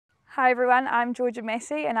Hi everyone, I'm Georgia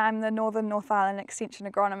Massie and I'm the Northern North Island Extension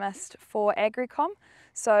Agronomist for Agricom.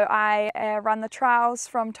 So I run the trials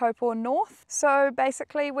from Taupo North. So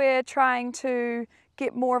basically we're trying to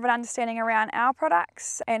get more of an understanding around our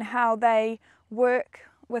products and how they work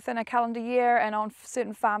within a calendar year and on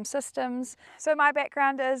certain farm systems. So my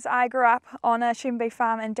background is I grew up on a sheep and beef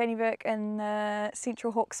farm in Dannevirke in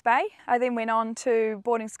Central Hawke's Bay. I then went on to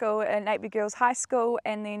boarding school at Napier Girls High School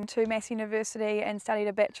and then to Massie University and studied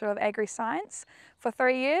a Bachelor of Agri-Science for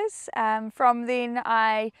 3 years. From then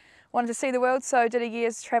I wanted to see the world, so did a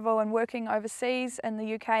year's travel and working overseas in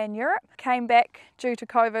the UK and Europe. Came back due to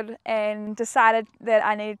COVID and decided that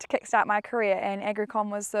I needed to kickstart my career, and Agricom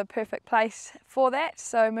was the perfect place for that.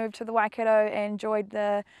 So moved to the Waikato and joined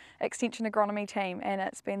the Extension Agronomy team, and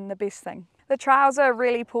it's been the best thing. The trials are a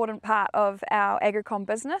really important part of our Agricom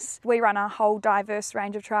business. We run a whole diverse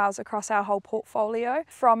range of trials across our whole portfolio.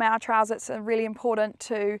 From our trials, it's really important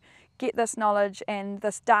to get this knowledge and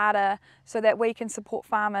this data so that we can support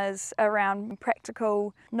farmers around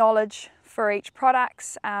practical knowledge for each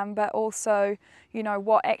products, but also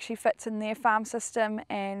what actually fits in their farm system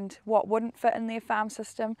and what wouldn't fit in their farm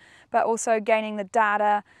system, but also gaining the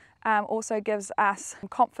data also gives us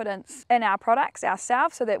confidence in our products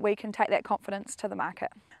ourselves so that we can take that confidence to the market.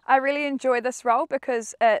 I really enjoy this role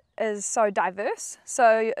because it is so diverse.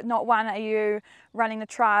 So not one are you running the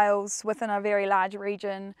trials within a very large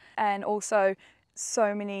region and also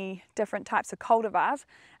so many different types of cultivars.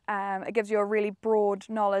 It gives you a really broad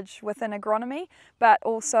knowledge within agronomy, but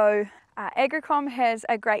also Agricom has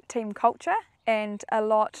a great team culture and a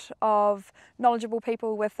lot of knowledgeable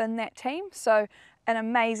people within that team. So an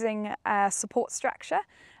amazing support structure.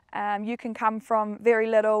 You can come from very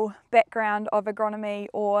little background of agronomy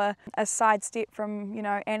or a sidestep from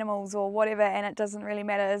animals or whatever, and it doesn't really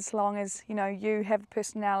matter as long as you have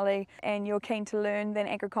personality and you're keen to learn, then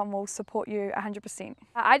Agricom will support you 100%.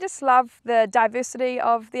 I just love the diversity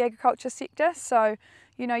of the agriculture sector. So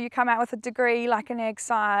you come out with a degree like an Ag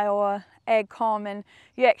Sci or Agcom and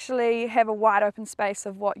you actually have a wide open space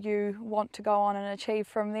of what you want to go on and achieve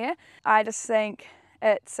from there. I just think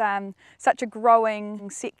it's such a growing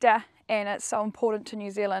sector and it's so important to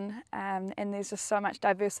New Zealand, and there's just so much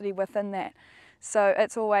diversity within that. So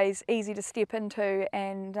it's always easy to step into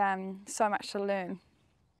and so much to learn.